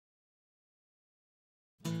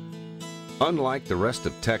Unlike the rest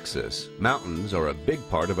of Texas, mountains are a big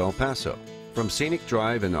part of El Paso. From Scenic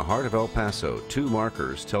Drive in the heart of El Paso, two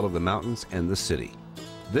markers tell of the mountains and the city.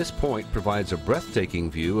 This point provides a breathtaking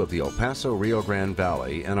view of the El Paso Rio Grande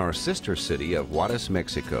Valley and our sister city of Juarez,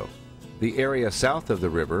 Mexico. The area south of the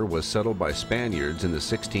river was settled by Spaniards in the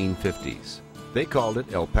 1650s. They called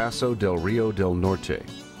it El Paso del Rio del Norte,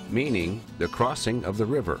 meaning the crossing of the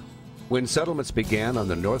river. When settlements began on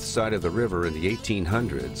the north side of the river in the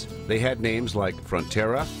 1800s, they had names like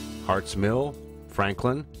Frontera, Harts Mill,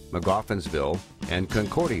 Franklin, McGoffinsville, and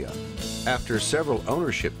Concordia. After several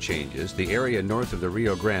ownership changes, the area north of the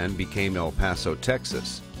Rio Grande became El Paso,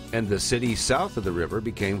 Texas, and the city south of the river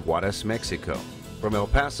became Juarez, Mexico. From El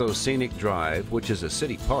Paso's Scenic Drive, which is a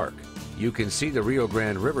city park, you can see the Rio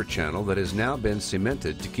Grande River channel that has now been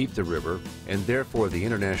cemented to keep the river, and therefore the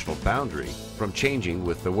international boundary, from changing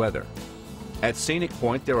with the weather. At Scenic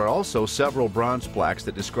Point, there are also several bronze plaques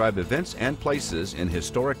that describe events and places in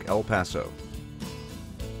historic El Paso.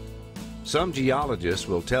 Some geologists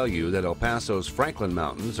will tell you that El Paso's Franklin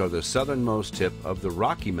Mountains are the southernmost tip of the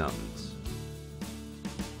Rocky Mountains.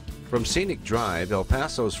 From Scenic Drive, El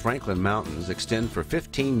Paso's Franklin Mountains extend for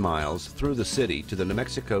 15 miles through the city to the New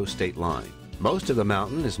Mexico state line. Most of the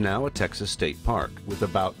mountain is now a Texas state park with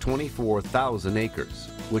about 24,000 acres,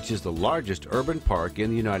 which is the largest urban park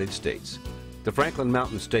in the United States. The Franklin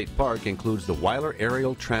Mountain State Park includes the Weiler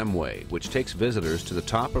Aerial Tramway, which takes visitors to the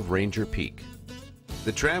top of Ranger Peak.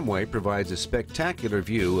 The tramway provides a spectacular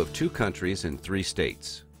view of 2 countries and 3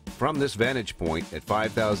 states. From this vantage point at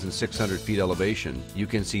 5,600 feet elevation, you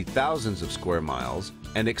can see thousands of square miles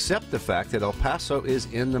and accept the fact that El Paso is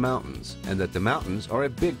in the mountains and that the mountains are a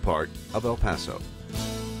big part of El Paso.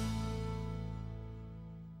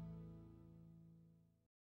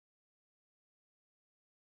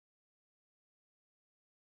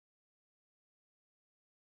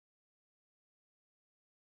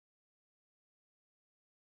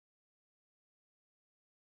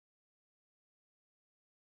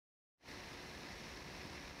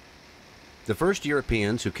 The first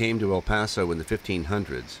Europeans who came to El Paso in the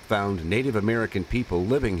 1500s found Native American people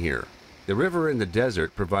living here. The river and the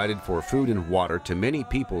desert provided for food and water to many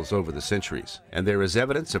peoples over the centuries, and there is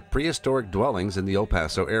evidence of prehistoric dwellings in the El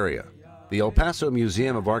Paso area. The El Paso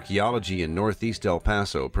Museum of Archaeology in northeast El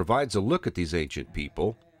Paso provides a look at these ancient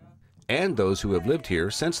people and those who have lived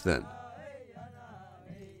here since then.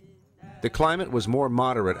 The climate was more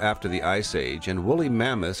moderate after the Ice Age, and woolly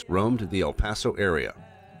mammoths roamed the El Paso area.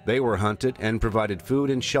 They were hunted and provided food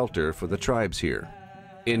and shelter for the tribes here.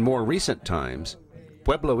 In more recent times,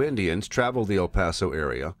 Pueblo Indians traveled the El Paso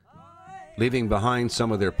area, leaving behind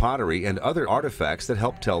some of their pottery and other artifacts that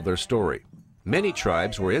help tell their story. Many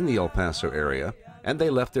tribes were in the El Paso area, and they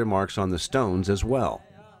left their marks on the stones as well.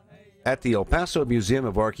 At the El Paso Museum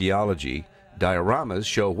of Archaeology, dioramas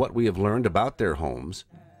show what we have learned about their homes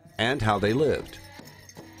and how they lived.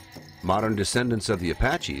 Modern descendants of the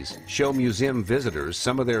Apaches show museum visitors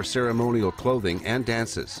some of their ceremonial clothing and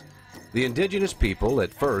dances. The indigenous people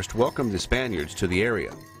at first welcomed the Spaniards to the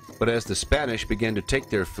area, but as the Spanish began to take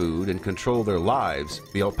their food and control their lives,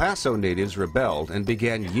 the El Paso natives rebelled and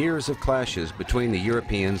began years of clashes between the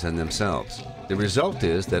Europeans and themselves. The result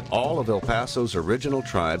is that all of El Paso's original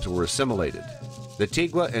tribes were assimilated. The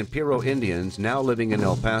Tigua and Piro Indians now living in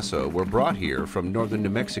El Paso were brought here from northern New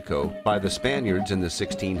Mexico by the Spaniards in the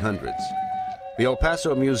 1600s. The El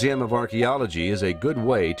Paso Museum of Archaeology is a good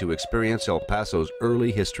way to experience El Paso's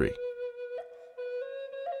early history.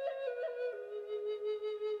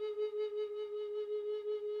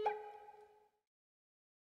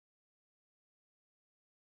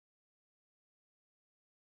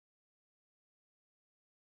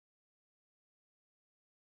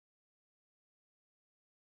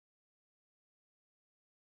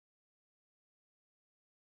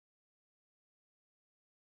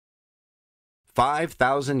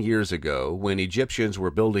 "5,000 years ago, when Egyptians were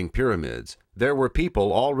building pyramids, there were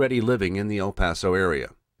people already living in the El Paso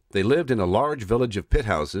area. They lived in a large village of pit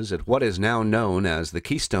houses at what is now known as the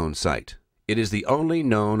Keystone site. It is the only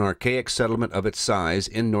known archaic settlement of its size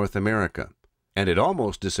in North America, and it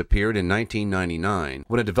almost disappeared in 1999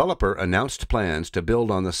 when a developer announced plans to build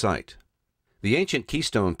on the site. The ancient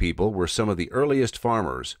Keystone people were some of the earliest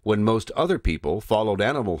farmers when most other people followed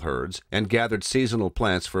animal herds and gathered seasonal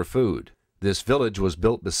plants for food. This village was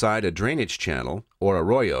built beside a drainage channel, or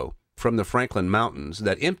arroyo, from the Franklin Mountains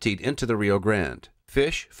that emptied into the Rio Grande.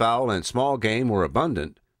 Fish, fowl, and small game were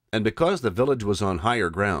abundant, and because the village was on higher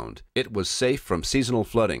ground, it was safe from seasonal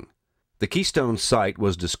flooding. The Keystone site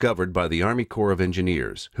was discovered by the Army Corps of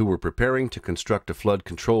Engineers, who were preparing to construct a flood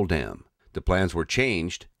control dam. The plans were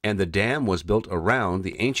changed, and the dam was built around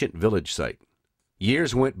the ancient village site.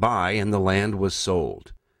 Years went by and the land was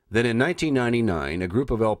sold. Then in 1999, a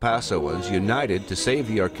group of El Pasoans united to save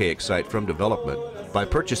the archaic site from development by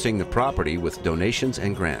purchasing the property with donations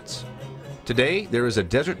and grants. Today, there is a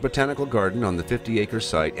desert botanical garden on the 50-acre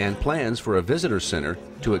site and plans for a visitor center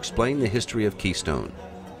to explain the history of Keystone.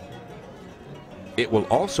 It will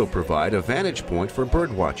also provide a vantage point for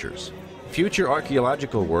bird watchers. Future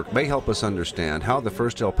archaeological work may help us understand how the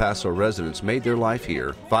first El Paso residents made their life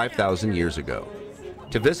here 5,000 years ago.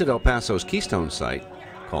 To visit El Paso's Keystone site,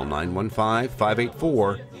 call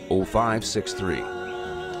 915-584-0563.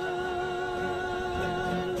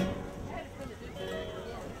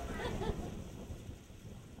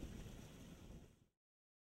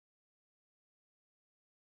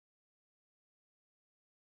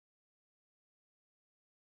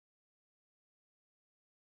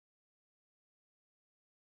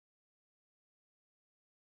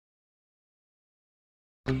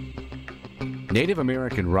 Native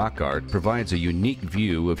American rock art provides a unique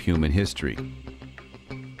view of human history.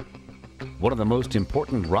 One of the most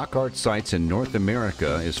important rock art sites in North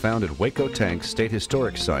America is found at Hueco Tanks State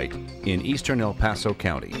Historic Site in eastern El Paso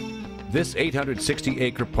County. This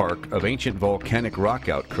 860-acre park of ancient volcanic rock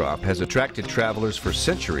outcrop has attracted travelers for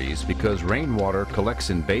centuries because rainwater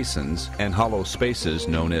collects in basins and hollow spaces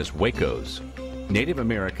known as huecos. Native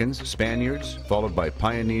Americans, Spaniards, followed by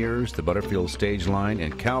pioneers, the Butterfield Stage Line,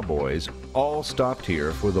 and cowboys all stopped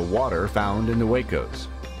here for the water found in the huecos.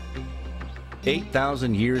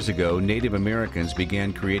 8,000 years ago, Native Americans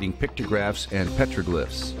began creating pictographs and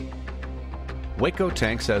petroglyphs. Hueco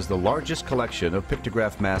Tanks has the largest collection of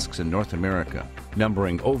pictograph masks in North America,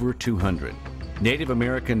 numbering over 200. Native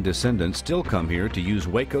American descendants still come here to use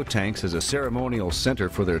Hueco Tanks as a ceremonial center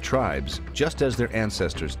for their tribes, just as their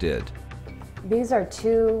ancestors did. These are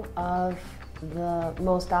two of the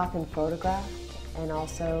most often photographed and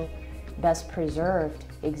also best preserved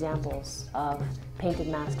examples of painted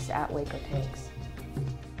masks at Hueco Tanks.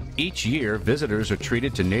 Each year, visitors are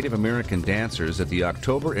treated to Native American dancers at the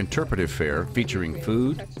October Interpretive Fair featuring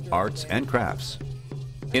food, arts, and crafts.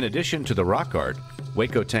 In addition to the rock art,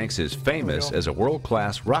 Hueco Tanks is famous as a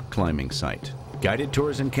world-class rock climbing site. Guided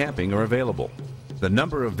tours and camping are available. The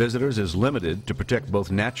number of visitors is limited to protect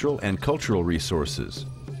both natural and cultural resources.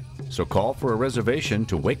 So call for a reservation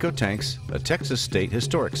to Hueco Tanks, a Texas State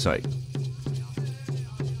Historic Site.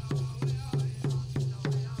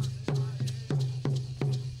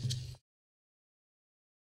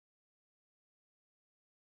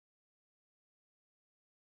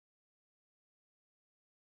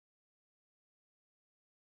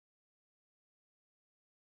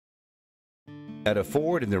 At a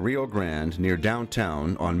ford in the Rio Grande near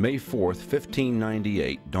downtown on May 4,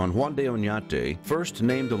 1598, Don Juan de Oñate first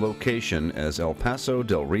named the location as El Paso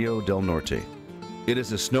del Rio del Norte. It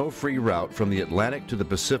is a snow-free route from the Atlantic to the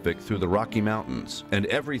Pacific through the Rocky Mountains, and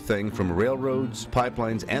everything from railroads,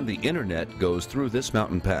 pipelines, and the internet goes through this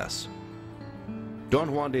mountain pass.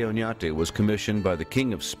 Don Juan de Oñate was commissioned by the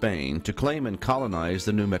King of Spain to claim and colonize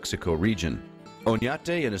the New Mexico region.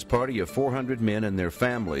 Oñate and his party of 400 men and their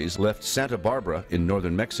families left Santa Barbara in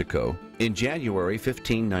northern Mexico in January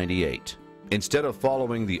 1598. Instead of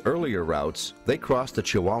following the earlier routes, they crossed the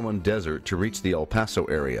Chihuahuan Desert to reach the El Paso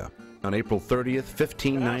area. On April 30th,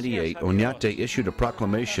 1598, Oñate issued a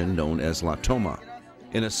proclamation known as La Toma.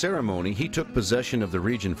 In a ceremony, he took possession of the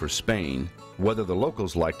region for Spain, whether the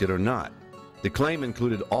locals liked it or not. The claim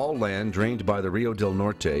included all land drained by the Rio del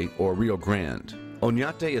Norte or Rio Grande.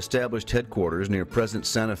 Oñate established headquarters near present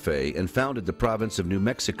Santa Fe and founded the province of New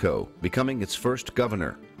Mexico, becoming its first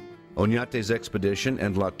governor. Oñate's expedition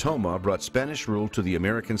and La Toma brought Spanish rule to the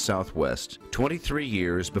American Southwest 23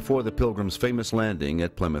 years before the Pilgrims' famous landing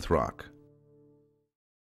at Plymouth Rock.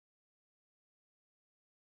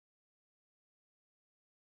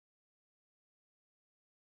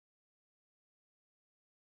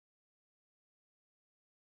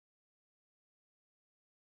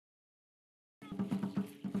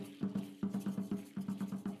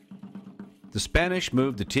 The Spanish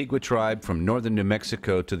moved the Tigua tribe from northern New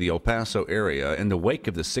Mexico to the El Paso area in the wake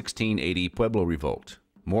of the 1680 Pueblo Revolt.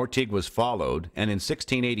 More Tiguas followed, and in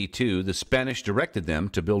 1682 the Spanish directed them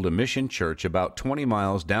to build a mission church about 20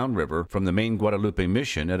 miles downriver from the main Guadalupe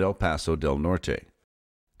mission at El Paso del Norte.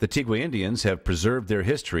 The Tigua Indians have preserved their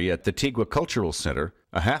history at the Tigua Cultural Center,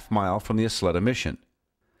 a half-mile from the Isleta mission.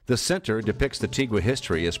 The center depicts the Tigua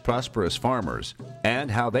history as prosperous farmers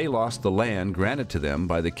and how they lost the land granted to them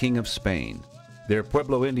by the King of Spain. Their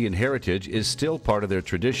Pueblo Indian heritage is still part of their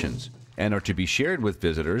traditions and are to be shared with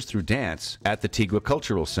visitors through dance at the Tigua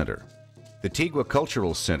Cultural Center. The Tigua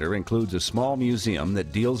Cultural Center includes a small museum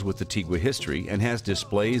that deals with the Tigua history and has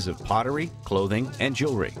displays of pottery, clothing, and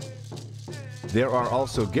jewelry. There are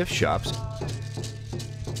also gift shops,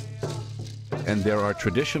 and there are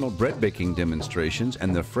traditional bread baking demonstrations,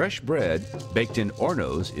 and the fresh bread baked in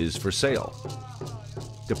hornos is for sale.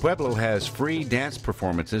 The Pueblo has free dance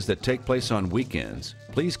performances that take place on weekends.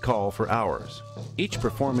 Please call for hours. Each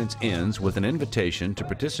performance ends with an invitation to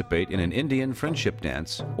participate in an Indian friendship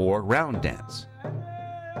dance or round dance.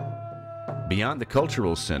 Beyond the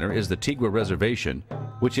Cultural Center is the Tigua Reservation,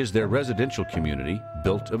 which is their residential community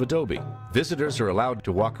built of adobe. Visitors are allowed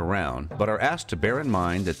to walk around, but are asked to bear in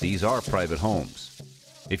mind that these are private homes.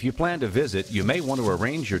 If you plan to visit, you may want to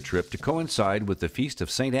arrange your trip to coincide with the Feast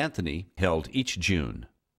of St. Anthony, held each June.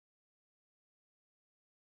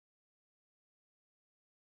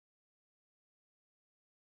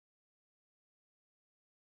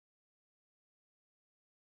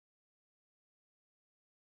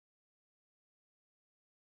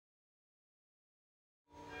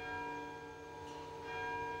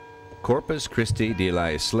 Corpus Christi de la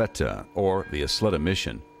Isleta, or the Isleta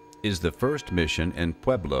Mission, is the first mission and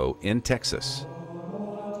pueblo in Texas.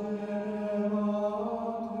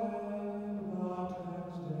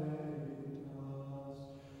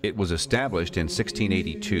 It was established in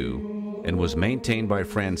 1682 and was maintained by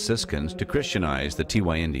Franciscans to Christianize the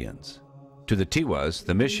Tiwa Indians. To the Tiwas,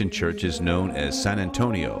 the mission church is known as San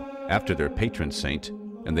Antonio, after their patron saint,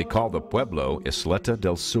 and they call the pueblo Isleta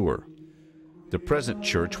del Sur. The present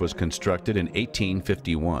church was constructed in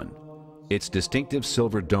 1851. Its distinctive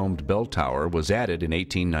silver-domed bell tower was added in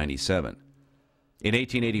 1897. In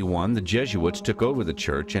 1881, the Jesuits took over the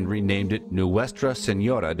church and renamed it Nuestra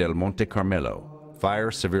Señora del Monte Carmelo. Fire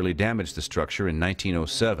severely damaged the structure in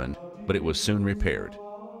 1907, but it was soon repaired.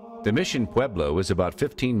 The Mission Pueblo is about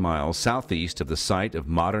 15 miles southeast of the site of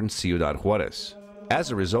modern Ciudad Juarez.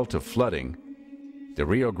 As a result of flooding, the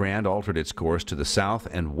Rio Grande altered its course to the south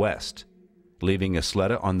and west, leaving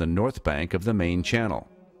Isleta on the north bank of the main channel.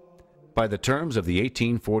 By the terms of the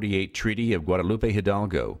 1848 Treaty of Guadalupe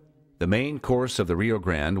Hidalgo, the main course of the Rio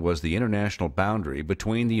Grande was the international boundary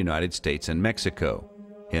between the United States and Mexico.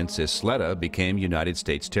 Hence, Isleta became United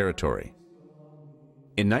States territory.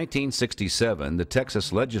 In 1967, the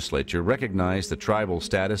Texas legislature recognized the tribal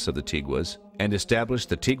status of the Tiguas and established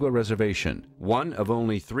the Tigua Reservation, one of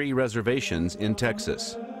only 3 reservations in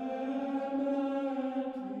Texas.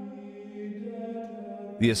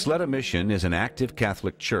 The Isleta Mission is an active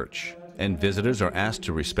Catholic church, and visitors are asked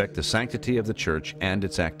to respect the sanctity of the church and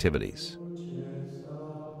its activities.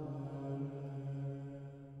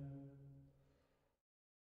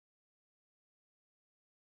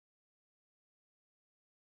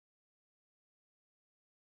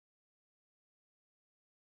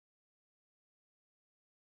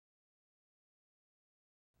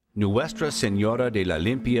 Nuestra Señora de la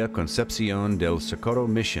Limpia Concepción del Socorro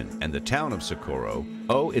Mission and the town of Socorro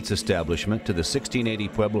owe its establishment to the 1680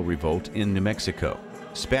 Pueblo Revolt in New Mexico.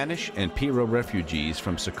 Spanish and Piro refugees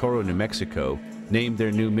from Socorro, New Mexico, named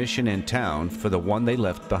their new mission and town for the one they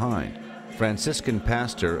left behind. Franciscan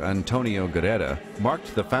pastor Antonio Guerrera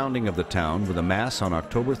marked the founding of the town with a mass on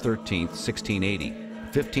October 13, 1680,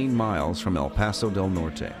 15 miles from El Paso del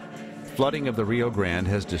Norte. Flooding of the Rio Grande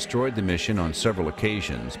has destroyed the mission on several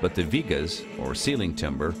occasions, but the vigas, or ceiling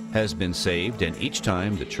timber, has been saved, and each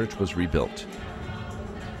time the church was rebuilt.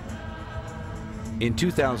 In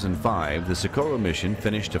 2005, the Socorro Mission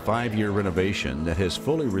finished a 5-year renovation that has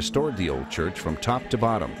fully restored the old church from top to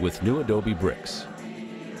bottom with new adobe bricks.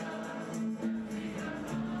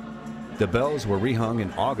 The bells were rehung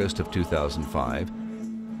in August of 2005,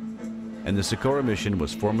 and the Socorro Mission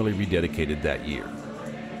was formally rededicated that year.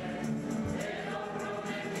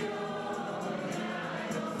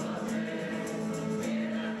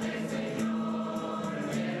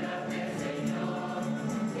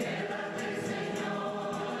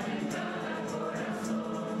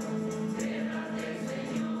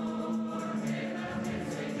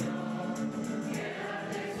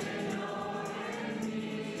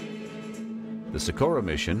 The Socorro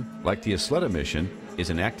Mission, like the Isleta Mission, is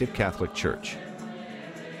an active Catholic church.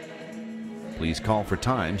 Please call for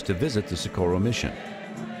times to visit the Socorro Mission.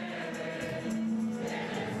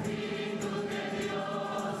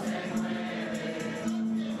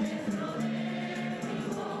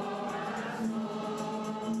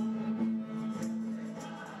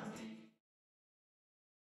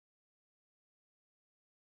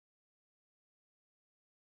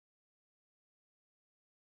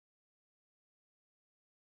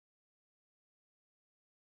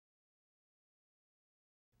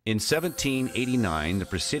 In 1789, the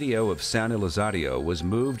Presidio of San Elizario was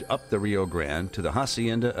moved up the Rio Grande to the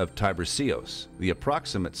Hacienda of Tiburcios, the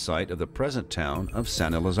approximate site of the present town of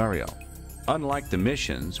San Elizario. Unlike the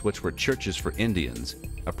missions, which were churches for Indians,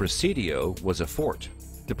 a Presidio was a fort.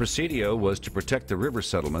 The Presidio was to protect the river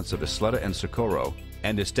settlements of Isleta and Socorro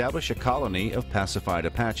and establish a colony of pacified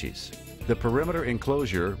Apaches. The perimeter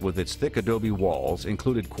enclosure with its thick adobe walls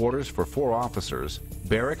included quarters for 4 officers,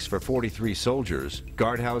 barracks for 43 soldiers,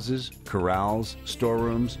 guardhouses, corrals,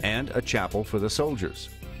 storerooms, and a chapel for the soldiers.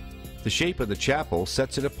 The shape of the chapel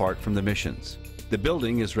sets it apart from the missions. The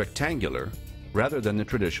building is rectangular rather than the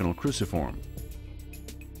traditional cruciform.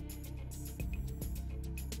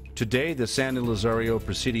 Today, the San Elizario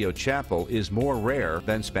Presidio Chapel is more rare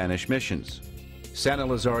than Spanish missions. San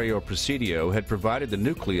Elizario Presidio had provided the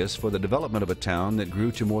nucleus for the development of a town that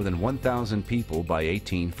grew to more than 1,000 people by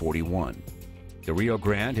 1841. The Rio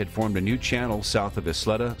Grande had formed a new channel south of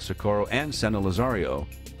Isleta, Socorro, and San Elizario,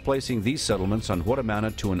 placing these settlements on what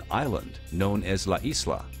amounted to an island known as La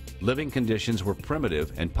Isla. Living conditions were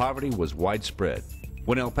primitive and poverty was widespread.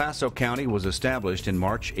 When El Paso County was established in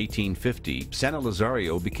March 1850, San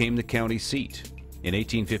Elizario became the county seat. In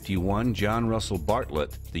 1851, John Russell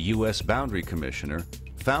Bartlett, the U.S. Boundary Commissioner,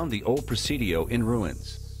 found the old Presidio in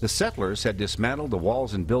ruins. The settlers had dismantled the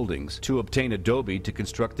walls and buildings to obtain adobe to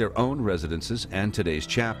construct their own residences and today's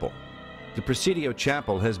chapel. The Presidio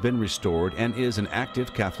Chapel has been restored and is an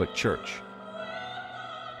active Catholic church.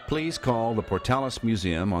 Please call the Portales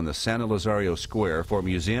Museum on the San Elizario Square for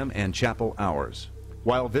museum and chapel hours.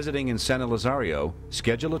 While visiting in San Elizario,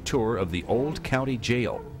 schedule a tour of the old county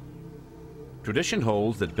jail. Tradition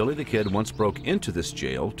holds that Billy the Kid once broke into this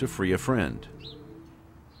jail to free a friend.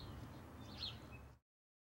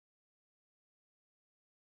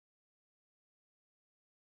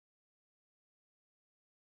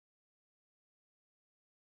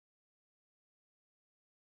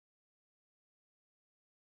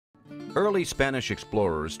 Early Spanish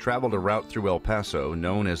explorers traveled a route through El Paso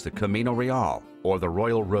known as the Camino Real, or the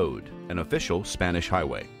Royal Road, an official Spanish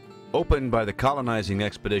highway. Opened by the colonizing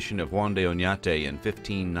expedition of Juan de Oñate in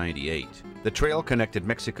 1598, the trail connected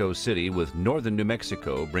Mexico City with northern New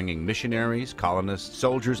Mexico, bringing missionaries, colonists,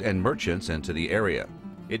 soldiers, and merchants into the area.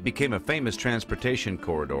 It became a famous transportation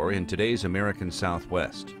corridor in today's American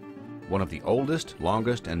Southwest. One of the oldest,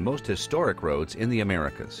 longest, and most historic roads in the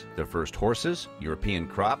Americas. The first horses, European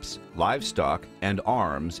crops, livestock, and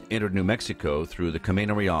arms entered New Mexico through the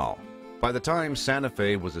Camino Real. By the time Santa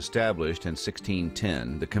Fe was established in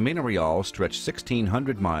 1610, the Camino Real stretched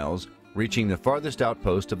 1,600 miles, reaching the farthest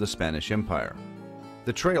outpost of the Spanish Empire.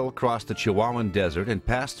 The trail crossed the Chihuahuan Desert and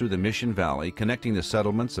passed through the Mission Valley, connecting the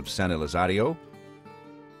settlements of San Elizario,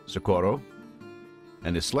 Socorro,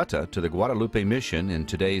 and Isleta to the Guadalupe Mission in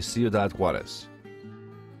today's Ciudad Juarez.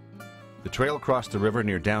 The trail crossed the river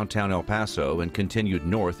near downtown El Paso and continued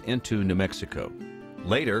north into New Mexico.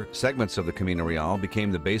 Later, segments of the Camino Real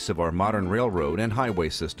became the base of our modern railroad and highway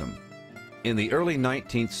system. In the early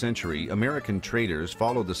 19th century, American traders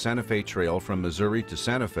followed the Santa Fe Trail from Missouri to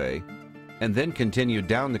Santa Fe and then continued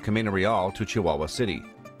down the Camino Real to Chihuahua City.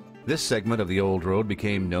 This segment of the old road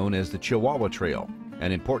became known as the Chihuahua Trail,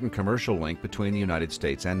 an important commercial link between the United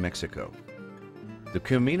States and Mexico. The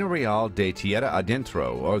Camino Real de Tierra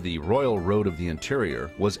Adentro, or the Royal Road of the Interior,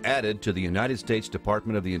 was added to the United States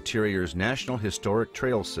Department of the Interior's National Historic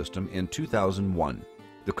Trails System in 2001.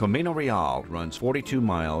 The Camino Real runs 42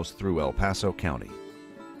 miles through El Paso County.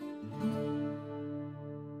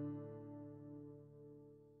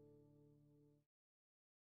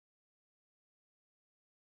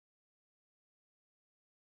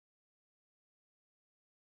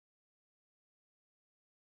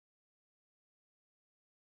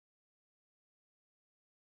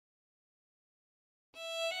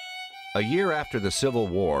 A year after the Civil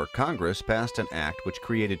War, Congress passed an act which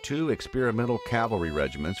created 2 experimental cavalry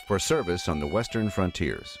regiments for service on the western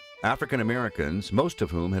frontiers. African Americans, most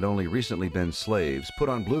of whom had only recently been slaves, put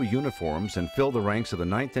on blue uniforms and filled the ranks of the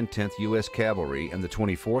 9th and 10th U.S. Cavalry and the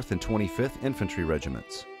 24th and 25th Infantry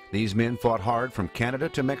Regiments. These men fought hard from Canada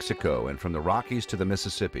to Mexico and from the Rockies to the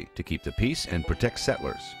Mississippi to keep the peace and protect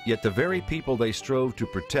settlers. Yet the very people they strove to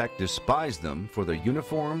protect despised them for their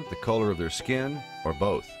uniform, the color of their skin, or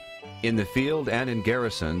both. In the field and in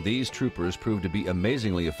garrison, these troopers proved to be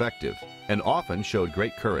amazingly effective and often showed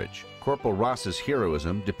great courage. Corporal Ross's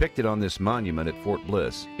heroism, depicted on this monument at Fort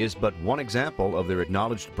Bliss, is but one example of their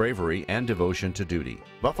acknowledged bravery and devotion to duty.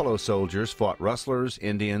 Buffalo soldiers fought rustlers,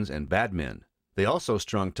 Indians, and bad men. They also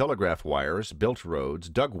strung telegraph wires, built roads,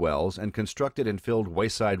 dug wells, and constructed and filled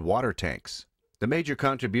wayside water tanks. The major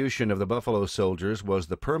contribution of the Buffalo Soldiers was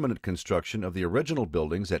the permanent construction of the original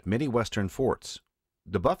buildings at many western forts.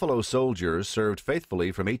 The Buffalo Soldiers served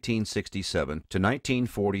faithfully from 1867 to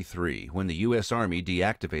 1943, when the U.S. Army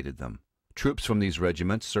deactivated them. Troops from these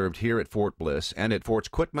regiments served here at Fort Bliss and at Forts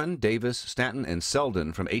Quitman, Davis, Stanton, and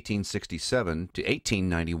Selden from 1867 to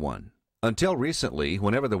 1891. Until recently,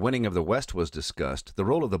 whenever the winning of the West was discussed, the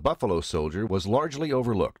role of the Buffalo Soldier was largely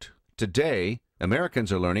overlooked. Today,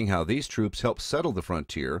 Americans are learning how these troops helped settle the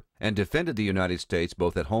frontier and defended the United States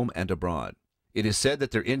both at home and abroad. It is said that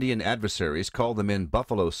their Indian adversaries called the men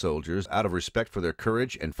Buffalo Soldiers out of respect for their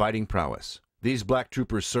courage and fighting prowess. These black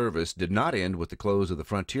troopers' service did not end with the close of the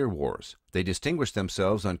frontier wars. They distinguished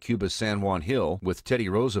themselves on Cuba's San Juan Hill with Teddy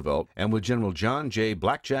Roosevelt and with General John J.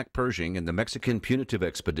 Blackjack Pershing in the Mexican Punitive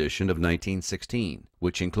Expedition of 1916,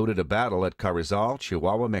 which included a battle at Carrizal,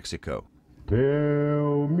 Chihuahua, Mexico.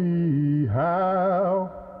 Tell me,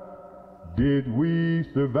 how did we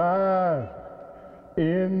survive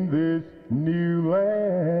in this new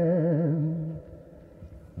land?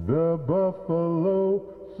 The Buffalo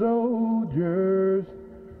Soldiers.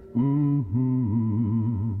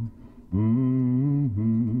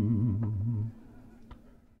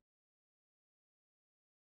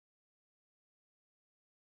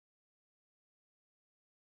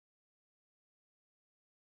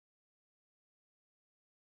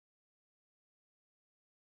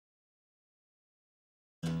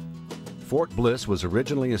 Fort Bliss was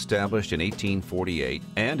originally established in 1848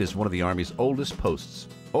 and is one of the Army's oldest posts.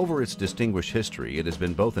 Over its distinguished history, it has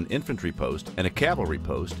been both an infantry post and a cavalry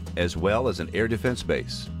post, as well as an air defense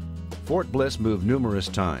base. Fort Bliss moved numerous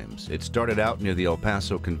times. It started out near the El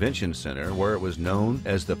Paso Convention Center, where it was known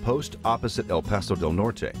as the post opposite El Paso del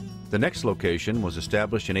Norte. The next location was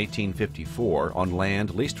established in 1854 on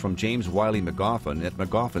land leased from James Wiley McGoffin at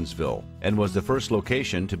McGoffinsville, and was the first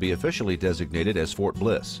location to be officially designated as Fort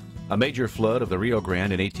Bliss. A major flood of the Rio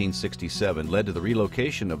Grande in 1867 led to the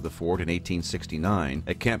relocation of the fort in 1869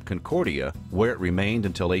 at Camp Concordia, where it remained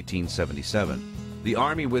until 1877. The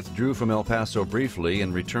Army withdrew from El Paso briefly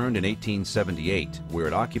and returned in 1878, where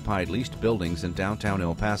it occupied leased buildings in downtown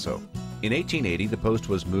El Paso. In 1880, the post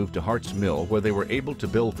was moved to Hart's Mill, where they were able to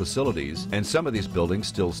build facilities, and some of these buildings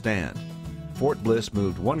still stand. Fort Bliss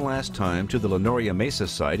moved one last time to the La Noria Mesa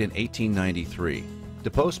site in 1893. The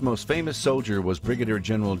post's most famous soldier was Brigadier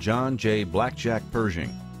General John J. Blackjack Pershing.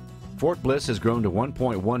 Fort Bliss has grown to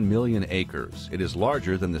 1.1 million acres. It is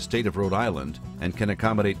larger than the state of Rhode Island and can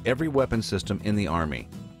accommodate every weapon system in the Army.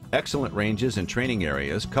 Excellent ranges and training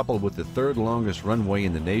areas, coupled with the third longest runway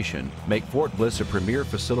in the nation, make Fort Bliss a premier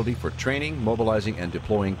facility for training, mobilizing, and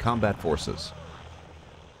deploying combat forces.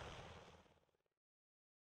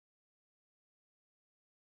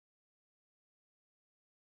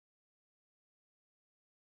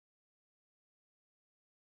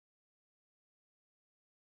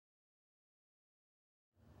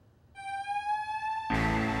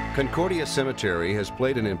 Concordia Cemetery has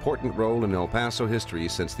played an important role in El Paso history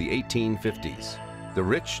since the 1850s. The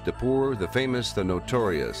rich, the poor, the famous, the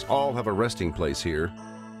notorious all have a resting place here.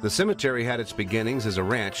 The cemetery had its beginnings as a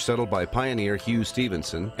ranch settled by pioneer Hugh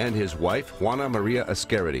Stevenson and his wife Juana Maria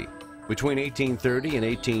Ascarity. Between 1830 and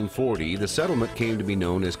 1840, the settlement came to be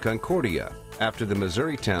known as Concordia, after the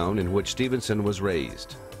Missouri town in which Stevenson was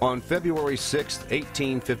raised. On February 6,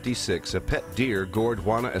 1856, a pet deer gored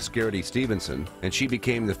Juana Ascarity Stevenson, and she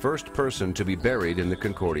became the first person to be buried in the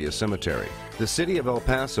Concordia Cemetery. The city of El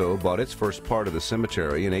Paso bought its first part of the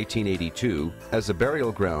cemetery in 1882 as a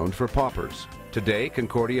burial ground for paupers. Today,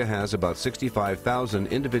 Concordia has about 65,000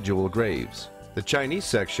 individual graves. The Chinese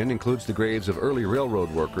section includes the graves of early railroad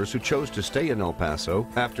workers who chose to stay in El Paso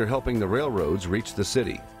after helping the railroads reach the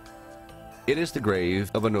city. It is the grave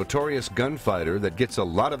of a notorious gunfighter that gets a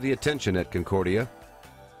lot of the attention at Concordia.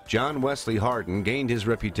 John Wesley Hardin gained his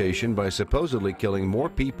reputation by supposedly killing more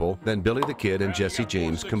people than Billy the Kid and Jesse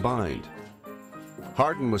James combined.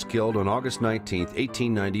 Hardin was killed on August 19,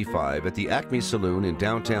 1895 at the Acme Saloon in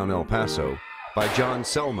downtown El Paso by John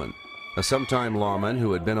Selman, a sometime lawman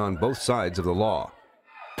who had been on both sides of the law.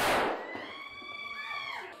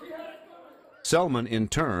 Selman, in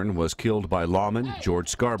turn, was killed by lawman George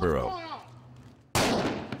Scarborough.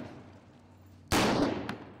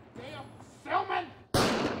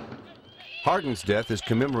 Hardin's death is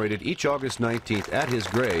commemorated each August 19th at his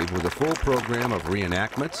grave with a full program of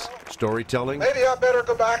reenactments, storytelling. Maybe I better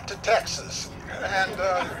go back to Texas.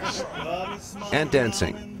 and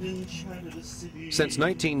dancing. Since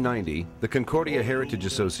 1990, the Concordia Heritage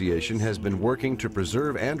Association has been working to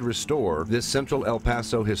preserve and restore this central El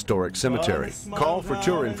Paso historic cemetery. Call for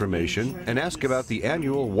tour information and ask about the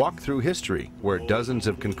annual Walk Through History, where dozens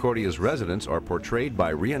of Concordia's residents are portrayed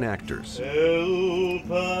by reenactors. El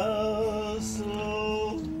Paso.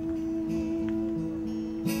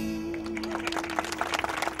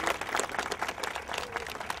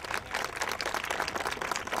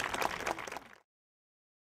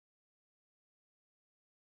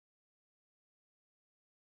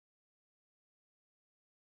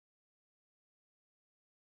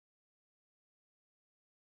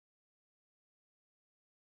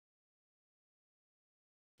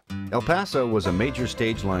 El Paso was a major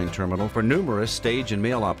stage line terminal for numerous stage and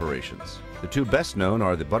mail operations. The two best known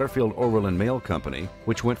are the Butterfield-Overland Mail Company,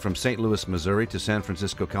 which went from St. Louis, Missouri to San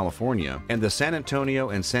Francisco, California, and the San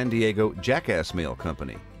Antonio and San Diego Jackass Mail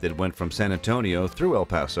Company that went from San Antonio through El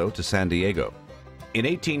Paso to San Diego. In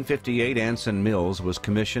 1858, Anson Mills was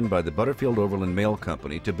commissioned by the Butterfield-Overland Mail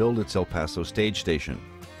Company to build its El Paso stage station.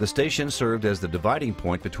 The station served as the dividing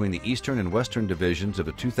point between the eastern and western divisions of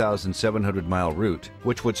a 2,700-mile route,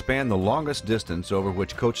 which would span the longest distance over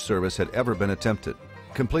which coach service had ever been attempted.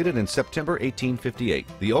 Completed in September 1858,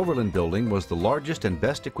 the Overland Building was the largest and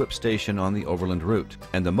best-equipped station on the Overland route,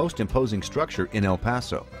 and the most imposing structure in El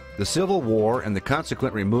Paso. The Civil War and the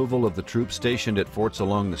consequent removal of the troops stationed at forts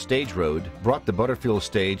along the stage road brought the Butterfield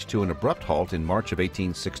stage to an abrupt halt in March of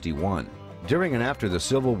 1861. During and after the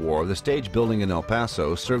Civil War, the stage building in El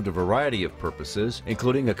Paso served a variety of purposes,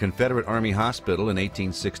 including a Confederate Army hospital in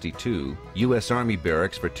 1862, U.S. Army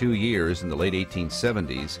barracks for 2 years in the late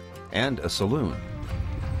 1870s, and a saloon.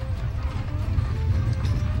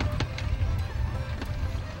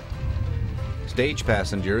 Stage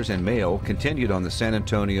passengers and mail continued on the San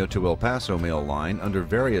Antonio to El Paso mail line under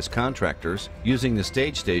various contractors using the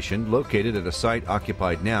stage station located at a site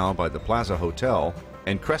occupied now by the Plaza Hotel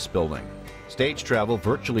and Crest Building. Stage travel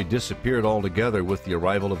virtually disappeared altogether with the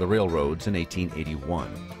arrival of the railroads in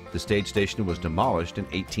 1881. The stage station was demolished in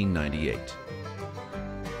 1898.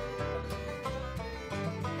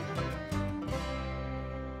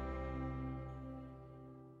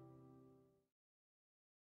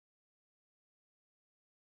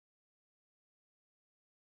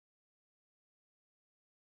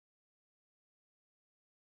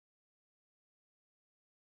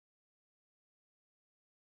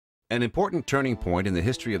 An important turning point in the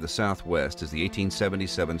history of the Southwest is the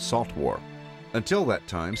 1877 Salt War. Until that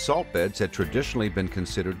time, salt beds had traditionally been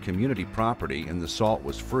considered community property and the salt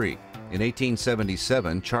was free. In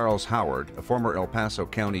 1877, Charles Howard, a former El Paso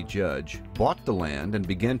County judge, bought the land and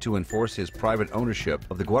began to enforce his private ownership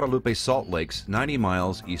of the Guadalupe Salt Lakes 90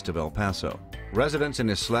 miles east of El Paso. Residents in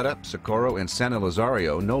Isleta, Socorro, and San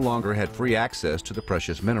Elizario no longer had free access to the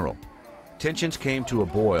precious mineral. Tensions came to a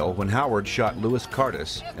boil when Howard shot Louis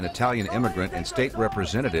Cardis, an Italian immigrant and state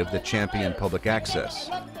representative that championed public access.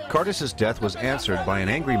 Cardis's death was answered by an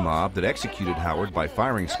angry mob that executed Howard by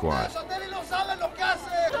firing squad.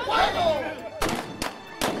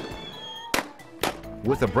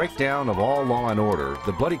 With a breakdown of all law and order,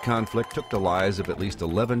 the bloody conflict took the lives of at least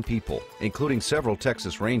 11 people, including several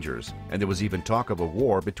Texas Rangers, and there was even talk of a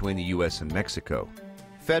war between the U.S. and Mexico.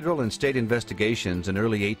 Federal and state investigations in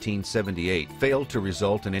early 1878 failed to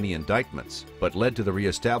result in any indictments, but led to the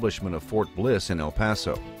reestablishment of Fort Bliss in El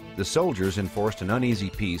Paso. The soldiers enforced an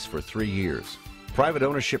uneasy peace for 3 years. Private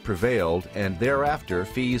ownership prevailed, and thereafter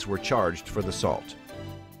fees were charged for the salt.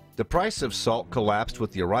 The price of salt collapsed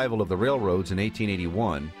with the arrival of the railroads in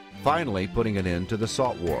 1881, finally putting an end to the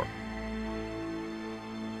Salt War.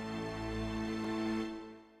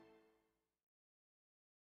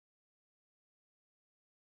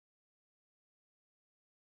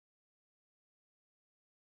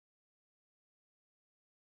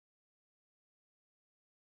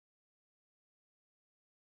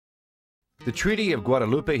 The Treaty of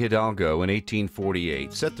Guadalupe Hidalgo in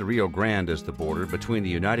 1848 set the Rio Grande as the border between the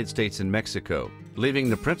United States and Mexico, leaving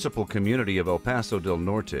the principal community of El Paso del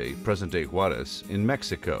Norte, present-day Juarez, in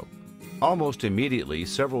Mexico. Almost immediately,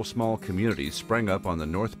 several small communities sprang up on the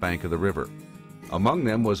north bank of the river. Among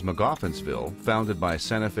them was McGoffinsville, founded by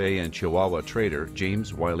Santa Fe and Chihuahua trader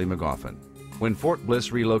James Wiley McGoffin. When Fort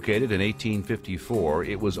Bliss relocated in 1854,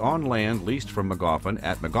 it was on land leased from McGoffin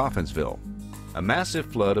at McGoffinsville. A massive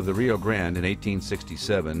flood of the Rio Grande in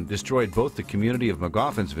 1867 destroyed both the community of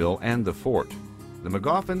McGoffinsville and the fort. The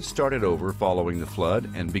McGoffins started over following the flood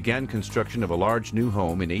and began construction of a large new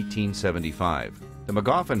home in 1875. The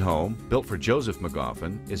McGoffin home, built for Joseph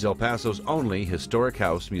McGoffin, is El Paso's only historic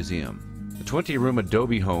house museum. The 20-room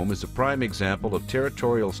adobe home is a prime example of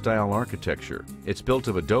territorial-style architecture. It's built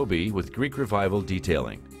of adobe with Greek Revival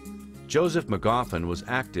detailing. Joseph McGoffin was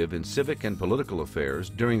active in civic and political affairs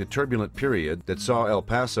during the turbulent period that saw El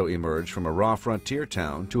Paso emerge from a raw frontier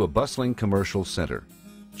town to a bustling commercial center.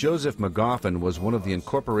 Joseph McGoffin was one of the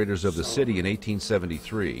incorporators of the city in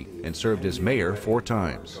 1873 and served as mayor 4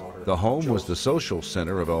 times. The home was the social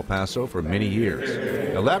center of El Paso for many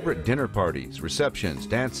years. Elaborate dinner parties, receptions,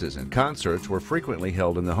 dances, and concerts were frequently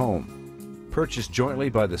held in the home. Purchased jointly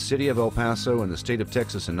by the City of El Paso and the State of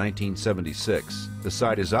Texas in 1976, the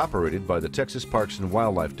site is operated by the Texas Parks and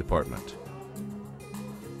Wildlife Department.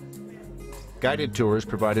 Guided tours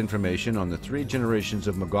provide information on the 3 generations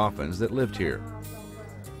of McGoffins that lived here.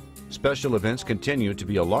 Special events continue to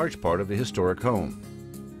be a large part of the historic home.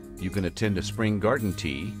 You can attend a spring garden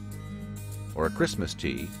tea or a Christmas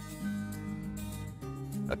tea,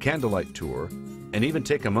 a candlelight tour, and even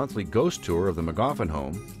take a monthly ghost tour of the McGoffin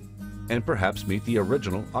home, and perhaps meet the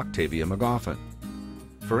original Octavia McGoffin.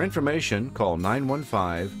 For information, call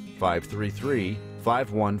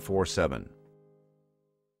 915-533-5147.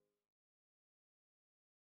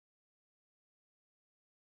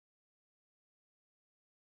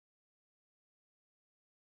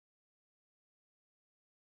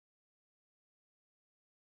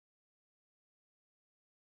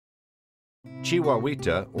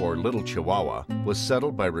 Chihuahuita, or Little Chihuahua, was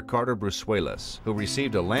settled by Ricardo Bruzuelas, who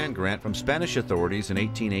received a land grant from Spanish authorities in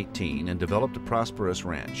 1818 and developed a prosperous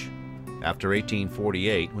ranch. After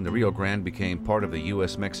 1848, when the Rio Grande became part of the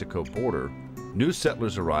U.S.-Mexico border, new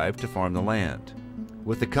settlers arrived to farm the land.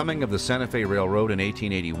 With the coming of the Santa Fe Railroad in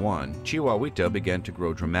 1881, Chihuahuita began to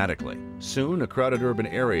grow dramatically. Soon a crowded urban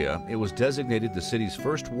area, it was designated the city's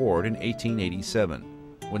first ward in 1887.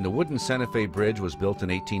 When the wooden Santa Fe Bridge was built in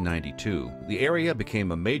 1892, the area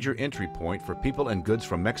became a major entry point for people and goods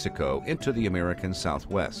from Mexico into the American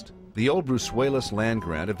Southwest. The old Bruzuelas land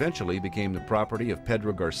grant eventually became the property of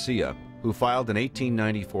Pedro Garcia, who filed an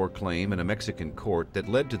 1894 claim in a Mexican court that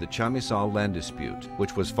led to the Chamizal land dispute,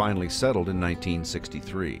 which was finally settled in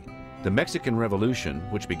 1963. The Mexican Revolution,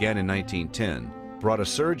 which began in 1910, brought a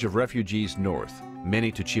surge of refugees north, many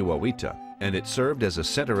to Chihuahuita, and it served as a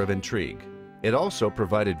center of intrigue. It also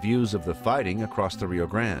provided views of the fighting across the Rio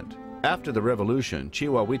Grande. After the Revolution,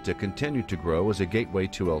 Chihuahuita continued to grow as a gateway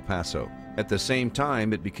to El Paso. At the same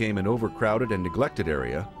time, it became an overcrowded and neglected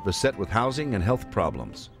area, beset with housing and health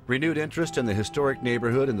problems. Renewed interest in the historic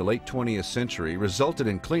neighborhood in the late 20th century resulted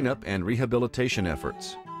in cleanup and rehabilitation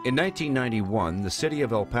efforts. In 1991, the city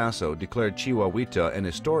of El Paso declared Chihuahuita an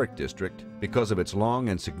historic district because of its long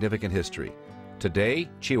and significant history. Today,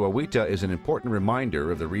 Chihuahuita is an important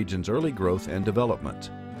reminder of the region's early growth and development.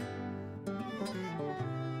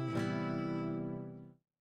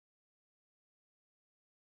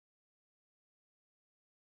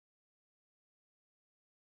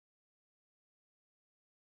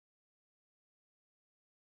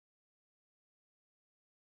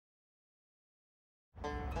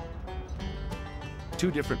 Two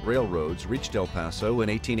different railroads reached El Paso in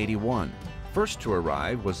 1881. First to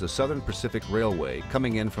arrive was the Southern Pacific Railway,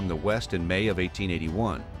 coming in from the west in May of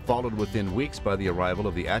 1881, followed within weeks by the arrival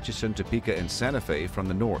of the Atchison, Topeka, and Santa Fe from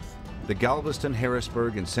the north. The Galveston,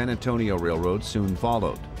 Harrisburg, and San Antonio Railroad soon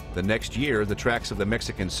followed. The next year, the tracks of the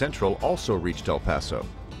Mexican Central also reached El Paso.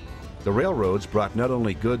 The railroads brought not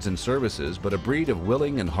only goods and services, but a breed of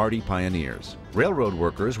willing and hardy pioneers. Railroad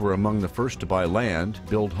workers were among the first to buy land,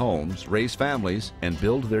 build homes, raise families, and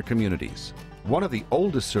build their communities. One of the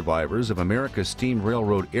oldest survivors of America's steam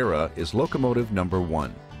railroad era is locomotive number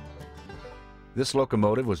 1. This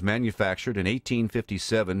locomotive was manufactured in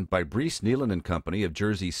 1857 by Breese Nealon & Company of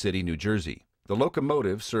Jersey City, New Jersey. The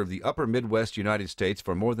locomotive served the upper Midwest United States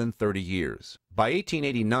for more than 30 years. By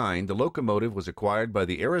 1889, the locomotive was acquired by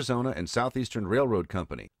the Arizona and Southeastern Railroad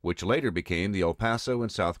Company, which later became the El Paso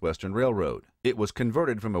and Southwestern Railroad. It was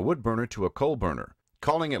converted from a wood burner to a coal burner.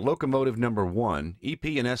 Calling it locomotive number 1,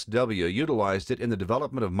 EP&SW utilized it in the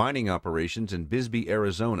development of mining operations in Bisbee,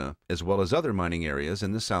 Arizona, as well as other mining areas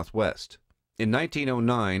in the Southwest. In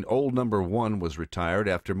 1909, old number 1 was retired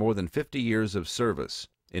after more than 50 years of service.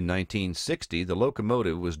 In 1960, the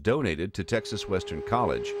locomotive was donated to Texas Western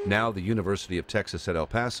College, now the University of Texas at El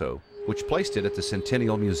Paso, which placed it at the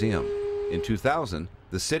Centennial Museum. In 2000,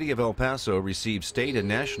 the city of El Paso received state and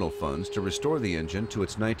national funds to restore the engine to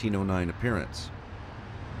its 1909 appearance.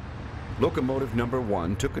 Locomotive number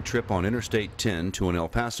 1 took a trip on Interstate 10 to an El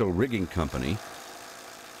Paso rigging company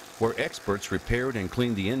where experts repaired and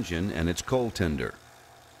cleaned the engine and its coal tender.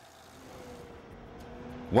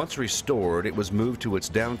 Once restored, it was moved to its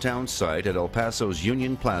downtown site at El Paso's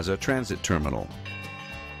Union Plaza Transit Terminal.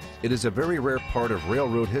 It is a very rare part of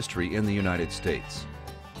railroad history in the United States.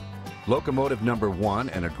 Locomotive number 1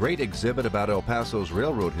 and a great exhibit about El Paso's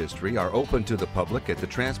railroad history are open to the public at the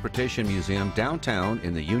Transportation Museum downtown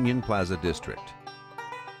in the Union Plaza District.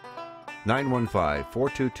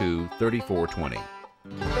 915-422-3420.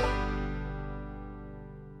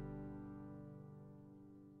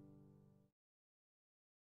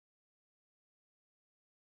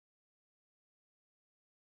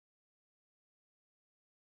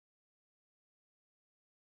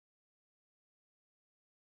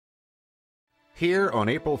 Here on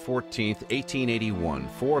April 14, 1881,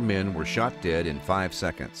 4 men were shot dead in 5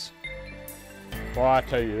 seconds. Well, I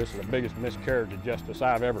tell you, this is the biggest miscarriage of justice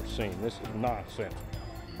I've ever seen. This is nonsense.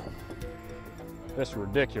 This is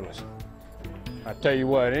ridiculous. I tell you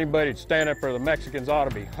what, anybody that stand up for the Mexicans ought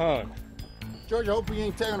to be hung. George, I hope you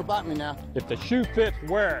ain't tearing about me now. If the shoe fits,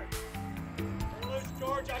 wear it. Loose,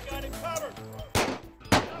 George, I got him covered.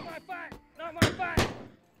 Not my fight! Not my fight!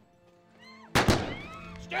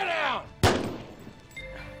 Stay down!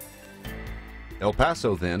 El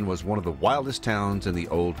Paso then was one of the wildest towns in the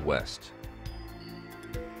Old West.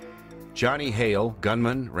 Johnny Hale,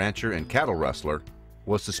 gunman, rancher, and cattle rustler,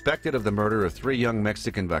 was suspected of the murder of 3 young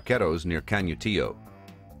Mexican vaqueros near Canutillo.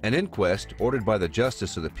 An inquest ordered by the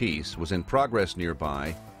Justice of the Peace was in progress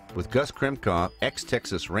nearby, with Gus Krimkoff,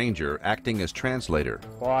 ex-Texas Ranger, acting as translator.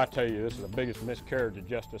 Well, I tell you, this is the biggest miscarriage of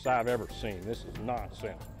justice I've ever seen. This is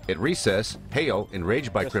nonsense. At recess, Hale,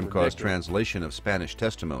 enraged by This is Krimkoff's ridiculous. translation of Spanish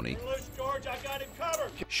testimony, Loose, George, I got him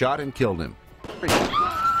covered. shot and killed him.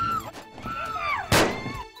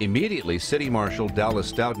 Immediately, City Marshal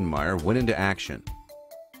Dallas Stoudenmeyer went into action.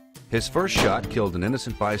 His first shot killed an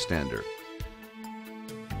innocent bystander.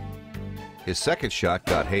 His second shot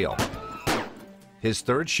got Hale. His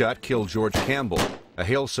third shot killed George Campbell, a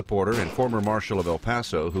Hale supporter and former Marshal of El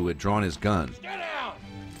Paso who had drawn his gun. Get down!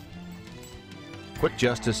 Quick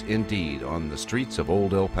justice indeed on the streets of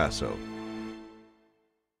old El Paso.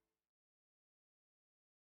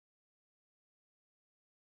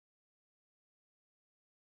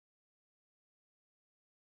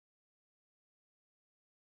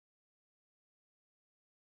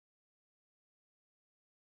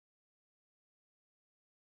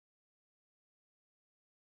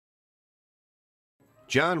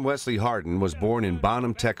 John Wesley Hardin was born in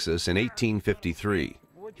Bonham, Texas in 1853.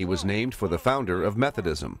 He was named for the founder of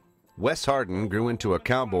Methodism. Wes Hardin grew into a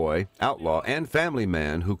cowboy, outlaw, and family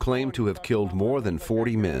man who claimed to have killed more than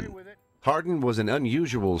 40 men. Hardin was an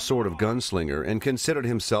unusual sort of gunslinger and considered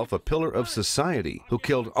himself a pillar of society who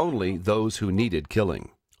killed only those who needed killing.